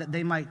God,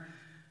 that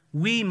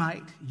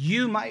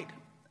you might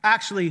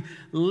actually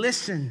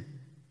listen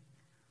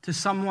to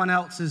someone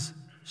else's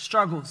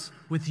struggles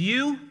with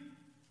you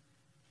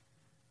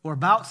or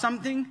about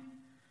something.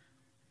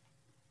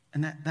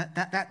 And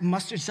that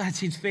mustard-sized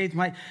seed's faith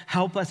might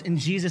help us, and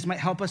Jesus might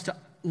help us to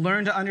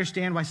learn to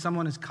understand why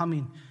someone is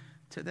coming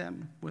to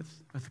them with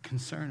a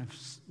concern of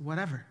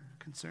whatever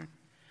concern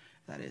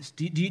that is.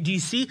 Do you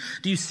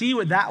see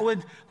what that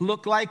would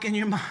look like in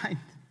your mind?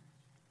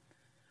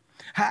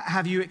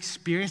 Have you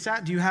experienced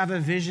that? Do you have a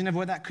vision of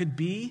what that could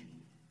be?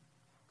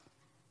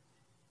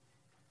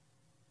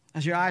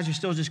 As your eyes are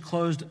still just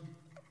closed,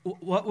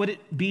 what would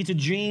it be to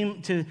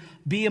dream to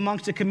be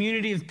amongst a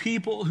community of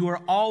people who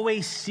are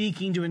always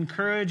seeking to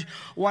encourage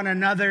one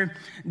another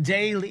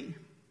daily?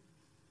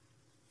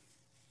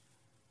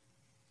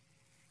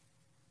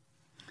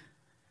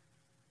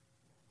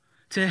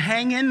 To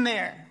hang in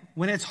there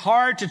when it's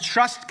hard to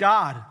trust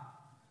God.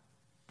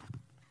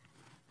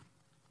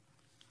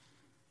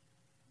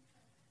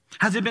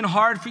 Has it been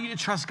hard for you to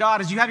trust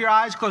God? As you have your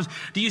eyes closed,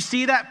 do you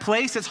see that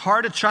place that's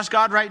hard to trust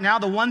God right now?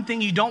 The one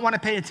thing you don't want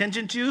to pay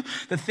attention to?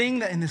 The thing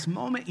that in this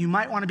moment you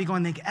might want to be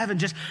going, like, Evan,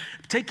 just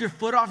take your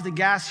foot off the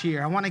gas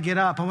here. I want to get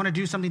up. I want to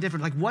do something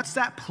different. Like, what's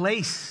that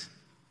place?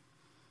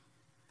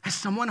 Has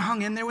someone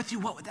hung in there with you?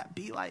 What would that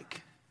be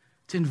like?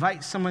 To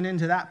invite someone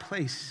into that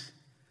place,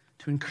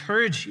 to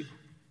encourage you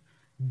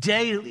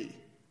daily.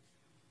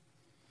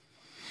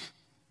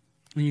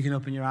 And you can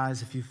open your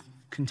eyes if you've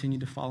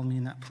continued to follow me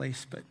in that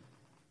place. But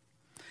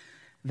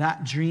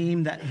that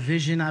dream, that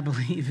vision, I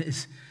believe,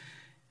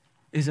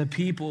 is a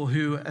people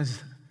who,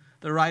 as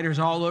the writers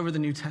all over the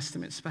New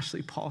Testament,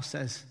 especially Paul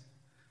says,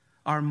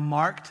 are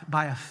marked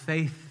by a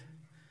faith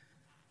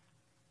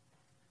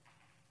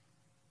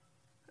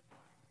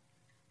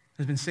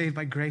has been saved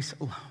by grace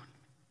alone.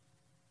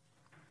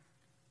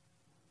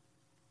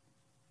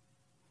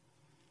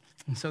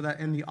 And so that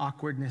in the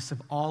awkwardness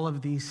of all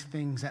of these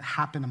things that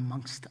happen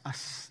amongst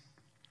us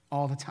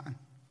all the time,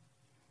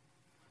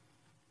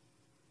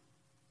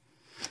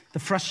 the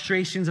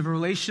frustrations of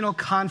relational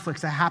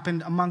conflicts that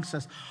happened amongst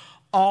us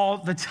all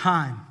the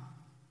time,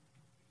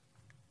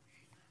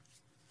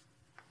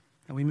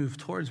 that we move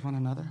towards one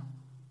another,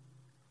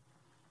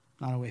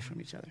 not away from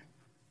each other.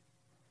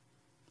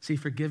 See,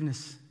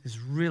 forgiveness is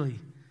really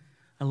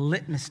a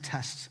litmus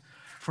test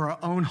for our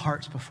own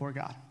hearts before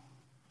God.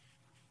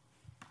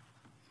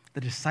 The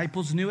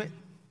disciples knew it,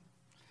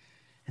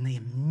 and they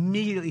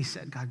immediately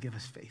said, God, give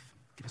us faith.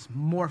 Give us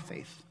more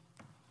faith.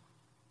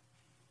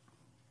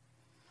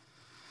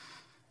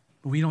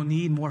 But we don't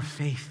need more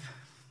faith.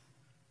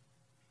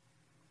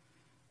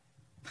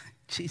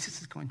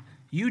 Jesus is going,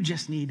 you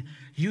just need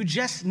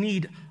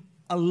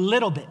a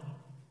little bit.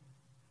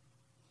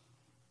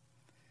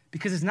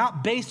 Because it's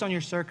not based on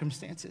your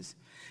circumstances.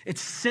 It's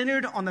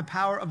centered on the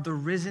power of the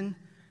risen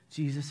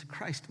Jesus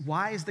Christ.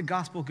 Why is the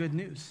gospel good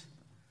news?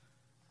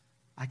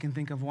 I can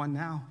think of one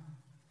now.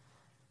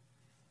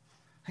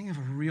 I think of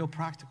a real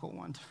practical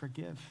one to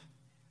forgive.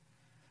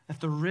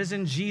 If the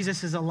risen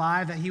Jesus is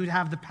alive, that he would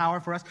have the power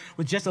for us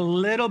with just a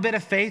little bit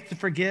of faith to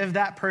forgive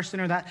that person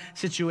or that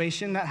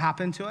situation that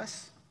happened to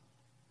us.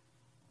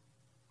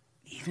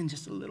 Even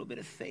just a little bit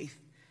of faith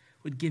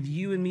would give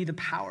you and me the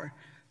power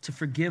to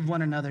forgive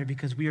one another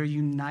because we are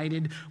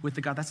united with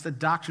the God. That's the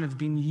doctrine of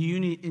being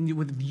union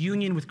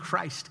with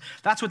Christ.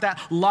 That's what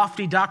that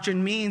lofty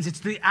doctrine means. It's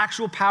the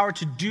actual power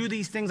to do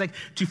these things, like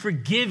to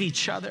forgive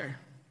each other.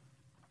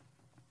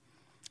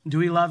 Do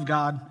we love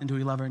God and do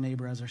we love our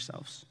neighbor as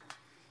ourselves?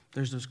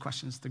 There's those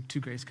questions, the two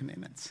greatest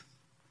commandments.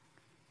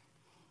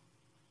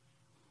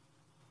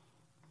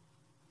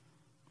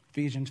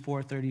 Ephesians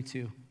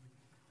 4:32.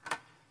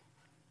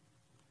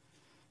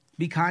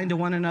 Be kind to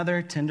one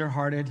another,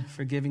 tenderhearted,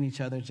 forgiving each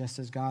other, just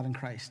as God in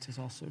Christ has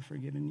also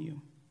forgiven you.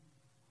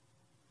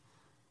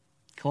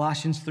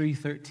 Colossians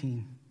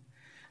 3:13.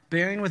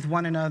 Bearing with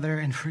one another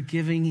and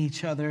forgiving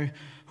each other.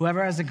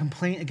 Whoever has a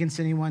complaint against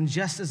anyone,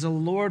 just as the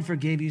Lord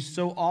forgave you,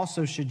 so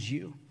also should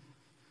you.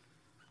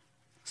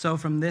 So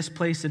from this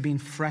place of being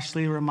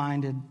freshly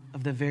reminded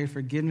of the very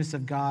forgiveness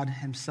of God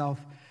himself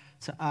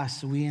to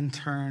us, we in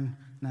turn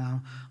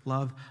now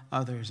love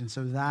others. And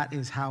so that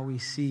is how we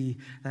see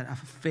that a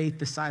faith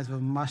the size of a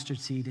mustard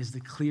seed is the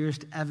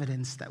clearest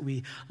evidence that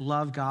we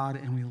love God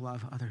and we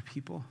love other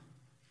people.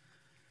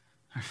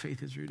 Our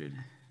faith is rooted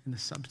in the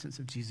substance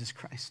of Jesus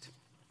Christ.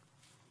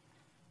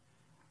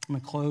 I'm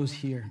going to close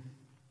here.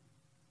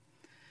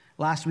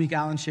 Last week,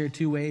 Alan shared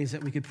 2 ways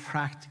that we could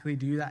practically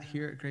do that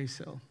here at Grace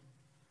Hill.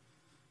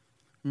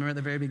 Remember at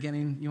the very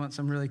beginning, you want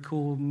some really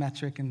cool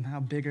metric and how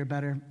bigger,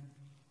 better,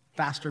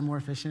 faster, more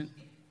efficient?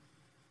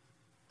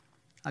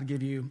 I'd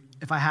give you,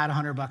 if I had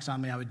 $100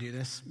 on me, I would do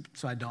this,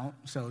 so I don't.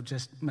 So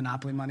just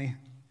Monopoly money.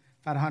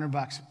 If I had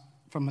 $100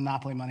 from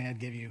Monopoly money, I'd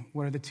give you.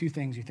 What are the 2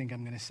 things you think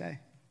I'm going to say?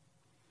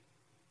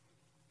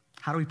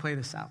 How do we play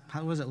this out?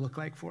 How does it look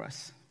like for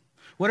us?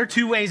 What are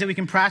 2 ways that we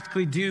can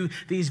practically do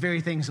these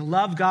very things?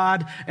 Love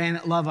God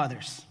and love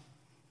others.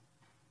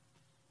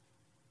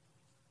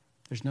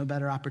 There's no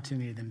better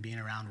opportunity than being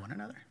around one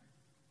another.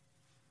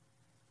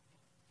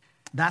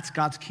 That's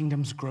God's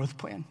kingdom's growth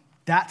plan.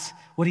 That's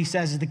what he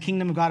says is the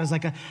kingdom of God is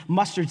like a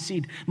mustard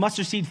seed.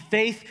 Mustard seed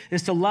faith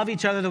is to love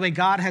each other the way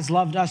God has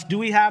loved us. Do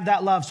we have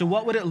that love? So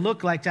what would it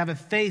look like to have a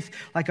faith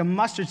like a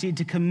mustard seed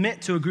to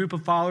commit to a group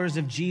of followers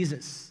of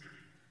Jesus?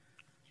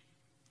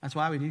 That's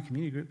why we do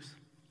community groups.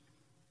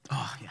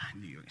 Oh, yeah, I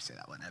knew you were going to say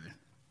that one, Evan.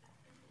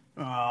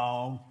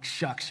 Oh,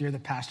 shucks, you're the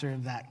pastor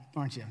of that,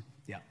 aren't you?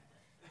 Yeah,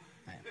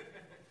 I am.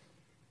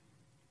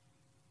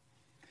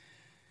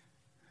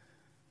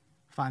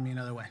 Find me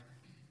another way.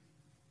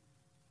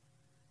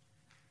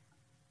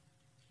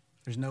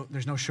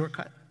 There's no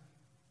shortcut.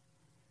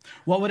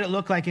 What would it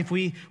look like if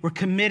we were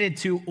committed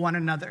to one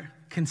another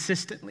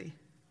consistently,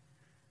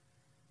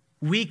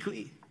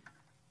 weekly,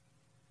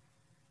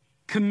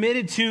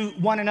 committed to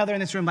one another in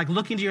this room, like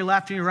looking to your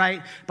left and your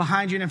right,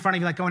 behind you and in front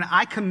of you, like going,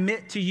 I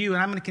commit to you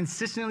and I'm going to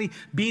consistently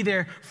be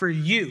there for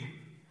you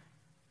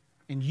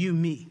and you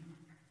me.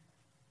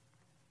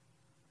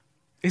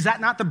 Is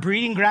that not the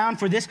breeding ground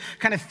for this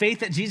kind of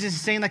faith that Jesus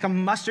is saying, like a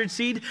mustard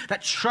seed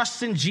that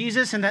trusts in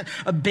Jesus and that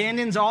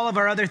abandons all of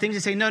our other things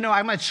and say, no,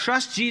 I'm going to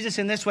trust Jesus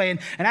in this way. And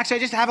actually, I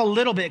just have a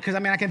little bit because,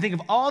 I can think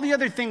of all the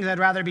other things I'd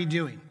rather be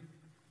doing.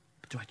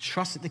 But do I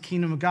trust that the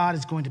kingdom of God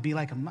is going to be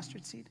like a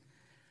mustard seed?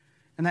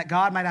 And that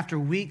God might, after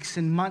weeks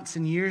and months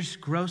and years,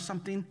 grow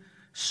something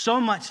so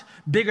much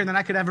bigger than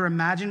I could ever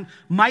imagine?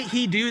 Might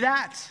he do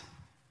that?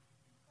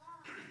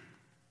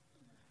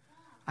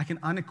 I can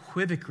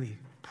unequivocally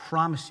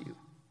promise you,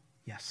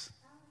 yes,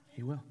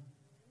 he will.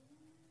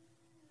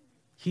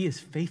 He is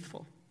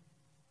faithful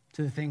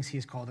to the things he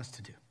has called us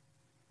to do.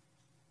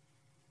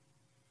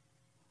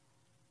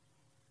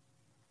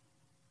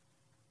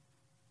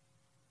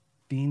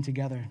 Being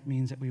together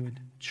means that we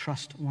would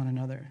trust one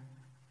another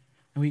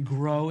and we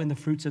grow in the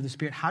fruits of the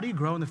Spirit. How do you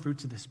grow in the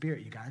fruits of the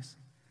Spirit, you guys?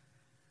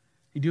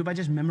 You do it by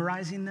just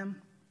memorizing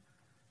them?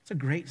 It's a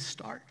great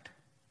start.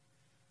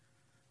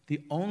 The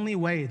only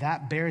way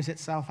that bears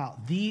itself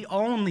out, the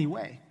only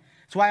way.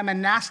 That's why a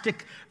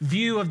monastic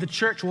view of the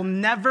church will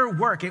never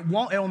work.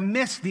 It'll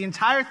miss the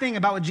entire thing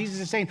about what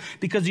Jesus is saying,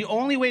 because the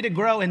only way to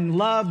grow in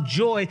love,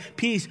 joy,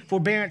 peace,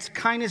 forbearance,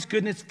 kindness,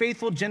 goodness,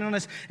 faithful,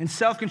 gentleness, and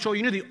self-control,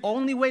 you know the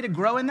only way to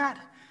grow in that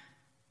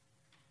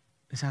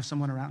is have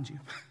someone around you.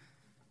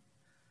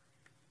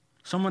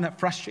 Someone that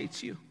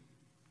frustrates you.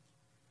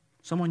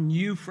 Someone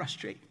you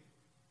frustrate.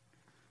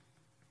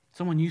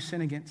 Someone you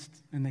sin against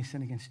and they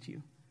sin against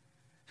you.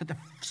 That the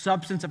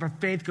substance of our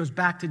faith goes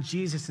back to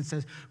Jesus and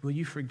says, will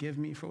you forgive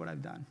me for what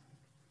I've done?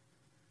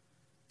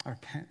 I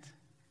repent.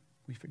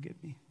 Will you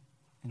forgive me?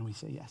 And we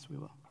say, yes, we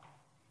will.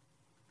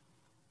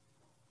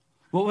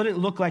 What would it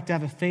look like to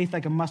have a faith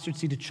like a mustard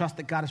seed, to trust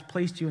that God has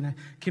placed you in a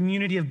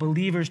community of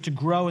believers to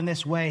grow in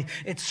this way?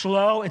 It's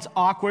slow, it's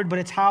awkward, but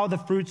it's how the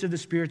fruits of the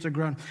spirits are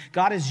grown.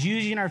 God is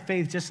using our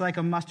faith just like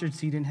a mustard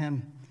seed in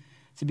him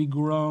to be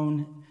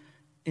grown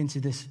into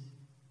this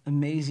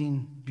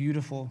amazing,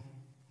 beautiful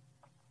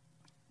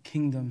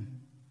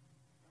kingdom.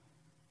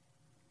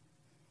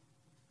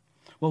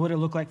 What would it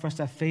look like for us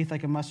to have faith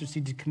like a mustard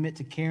seed, to commit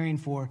to caring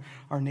for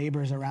our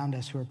neighbors around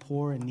us who are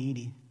poor and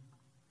needy?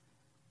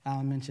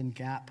 Alan mentioned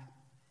GAP.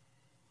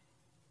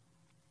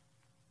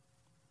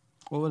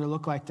 What would it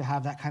look like to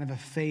have that kind of a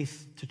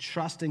faith, to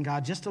trust in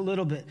God just a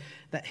little bit,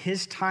 that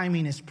his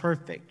timing is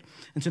perfect,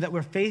 and so that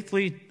we're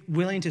faithfully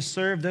willing to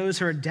serve those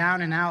who are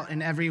down and out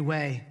in every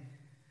way,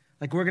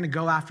 like we're going to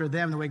go after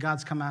them the way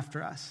God's come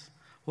after us?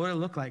 What would it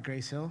look like,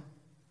 Grace Hill?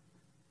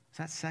 Is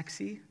that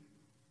sexy?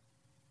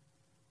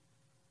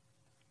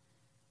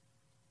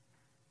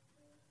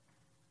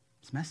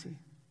 It's messy.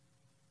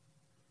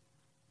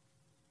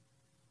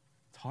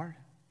 It's hard.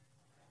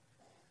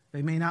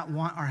 They may not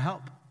want our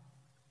help,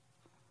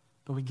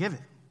 but we give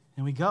it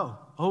and we go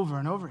over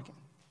and over again.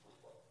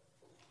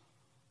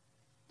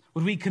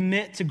 Would we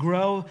commit to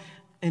grow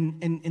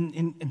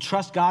and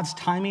trust God's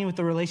timing with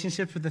the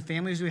relationships with the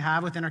families we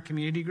have within our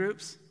community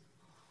groups?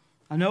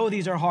 I know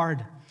these are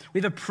hard.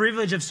 We have a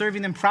privilege of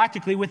serving them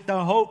practically with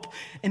the hope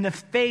and the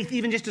faith,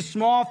 even just a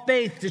small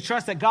faith, to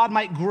trust that God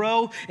might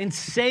grow and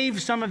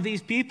save some of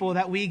these people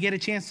that we get a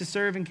chance to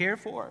serve and care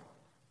for.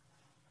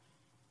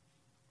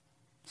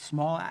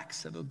 Small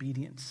acts of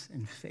obedience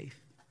and faith.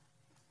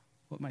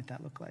 What might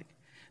that look like?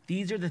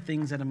 These are the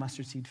things that a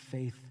mustard seed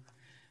faith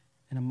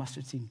and a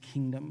mustard seed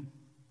kingdom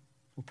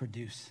will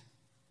produce.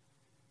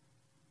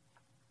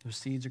 Those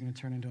seeds are going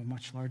to turn into a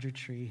much larger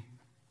tree,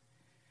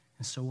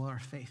 and so will our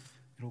faith.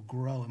 It'll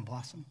grow and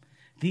blossom.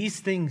 These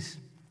things,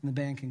 and the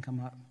band can come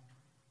up.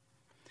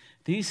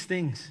 These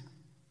things,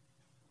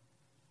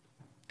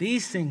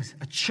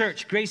 a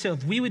church, Grace Hill,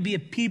 if we would be a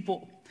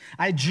people,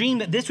 I dream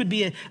that this would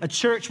be a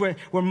church where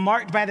we're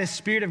marked by the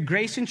spirit of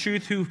grace and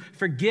truth, who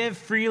forgive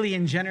freely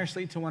and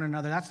generously to one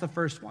another. That's the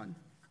first one.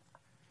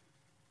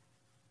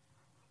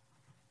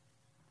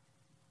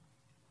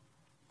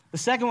 The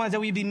second one is that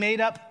we'd be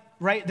made up,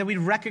 right, that we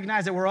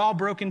recognize that we're all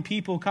broken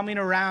people coming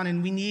around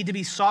and we need to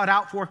be sought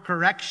out for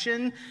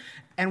correction,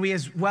 and we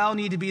as well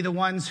need to be the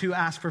ones who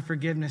ask for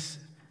forgiveness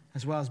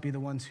as well as be the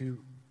ones who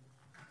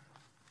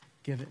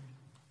give it.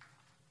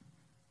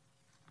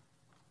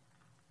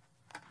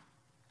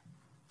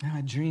 And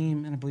I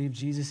dream, and I believe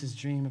Jesus'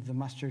 dream of the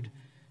mustard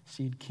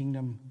seed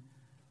kingdom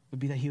would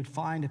be that he would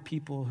find a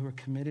people who are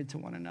committed to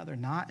one another,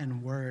 not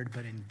in word,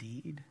 but in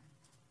deed.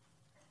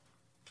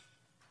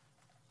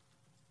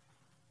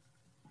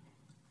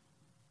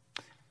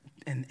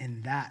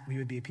 And that we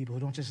would be a people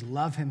who don't just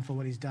love him for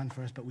what he's done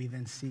for us, but we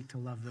then seek to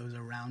love those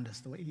around us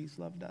the way he's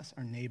loved us,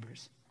 our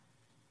neighbors.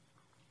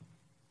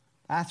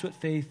 That's what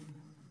faith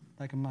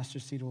like a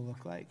mustard seed will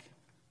look like.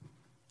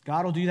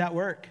 God will do that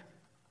work.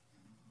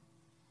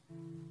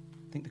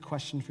 I think the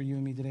question for you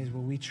and me today is,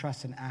 will we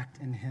trust and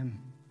act in him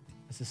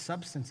as the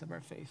substance of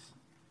our faith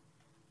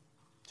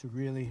to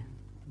really,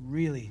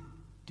 really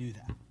do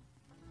that?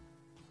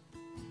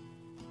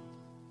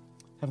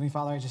 Heavenly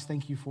Father, I just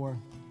thank you for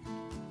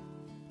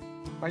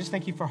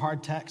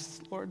hard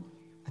texts, Lord.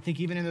 I think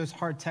even in those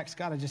hard texts,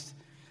 God,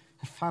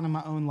 I found in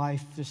my own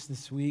life just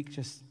this week,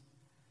 just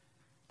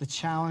the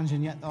challenge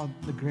and yet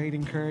the great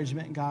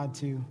encouragement, God,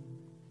 to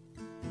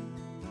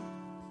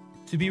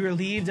be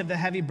relieved of the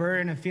heavy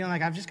burden of feeling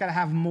like I've just got to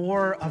have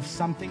more of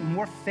something,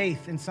 more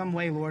faith in some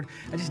way, Lord.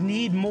 I just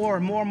need more.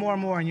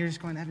 And you're just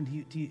going, Evan,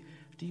 do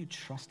you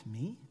trust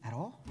me at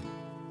all?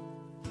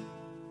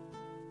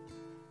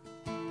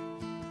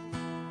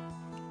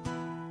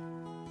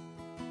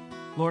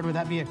 Lord, would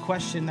that be a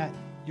question that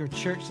your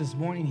church this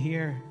morning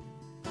here,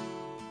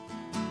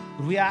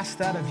 would we ask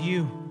that of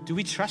you? Do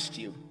we trust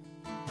you?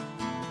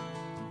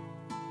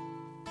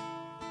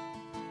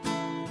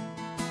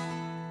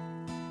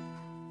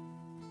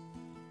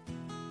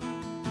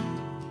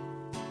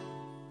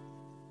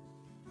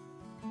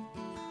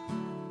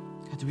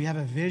 we have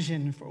a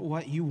vision for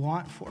what you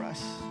want for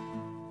us,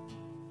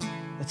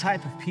 the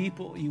type of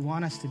people you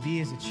want us to be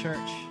as a church.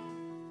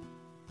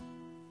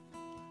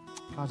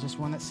 God, just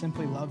one that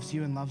simply loves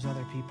you and loves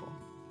other people.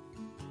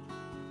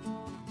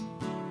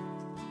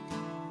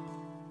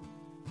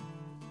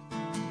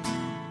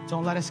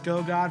 Don't let us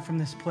go, God, from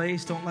this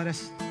place. Don't let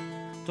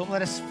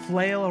us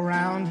flail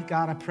around.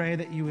 God, I pray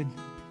that you would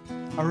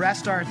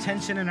arrest our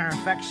attention and our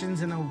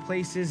affections in the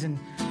places and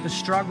the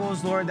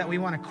struggles, Lord, that we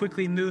want to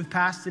quickly move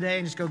past today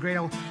and just go, great,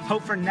 I'll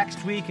hope for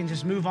next week and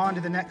just move on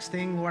to the next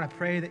thing. Lord, I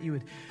pray that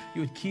you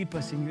would keep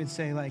us and you would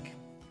say, like,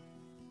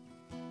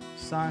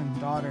 son,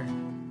 daughter,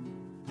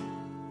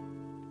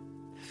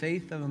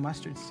 faith of a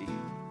mustard seed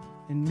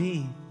in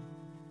me,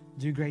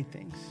 do great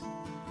things.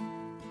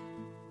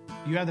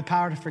 You have the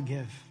power to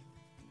forgive.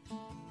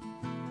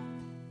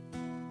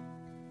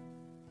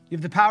 You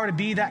have the power to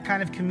be that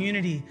kind of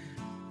community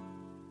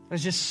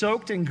that's just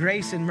soaked in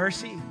grace and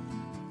mercy,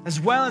 as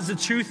well as the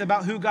truth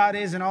about who God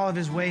is and all of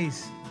his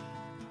ways.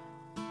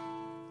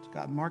 So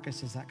God, mark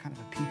us as that kind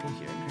of a people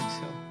here at Grace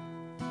Hill.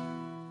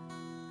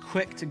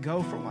 Quick to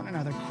go for one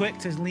another, quick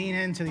to lean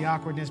into the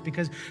awkwardness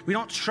because we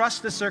don't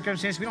trust the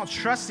circumstance, we don't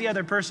trust the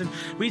other person,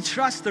 we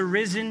trust the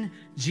risen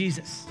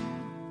Jesus.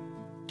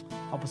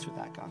 Help us with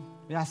that, God.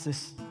 We ask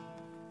this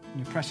in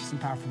your precious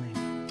and powerful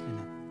name.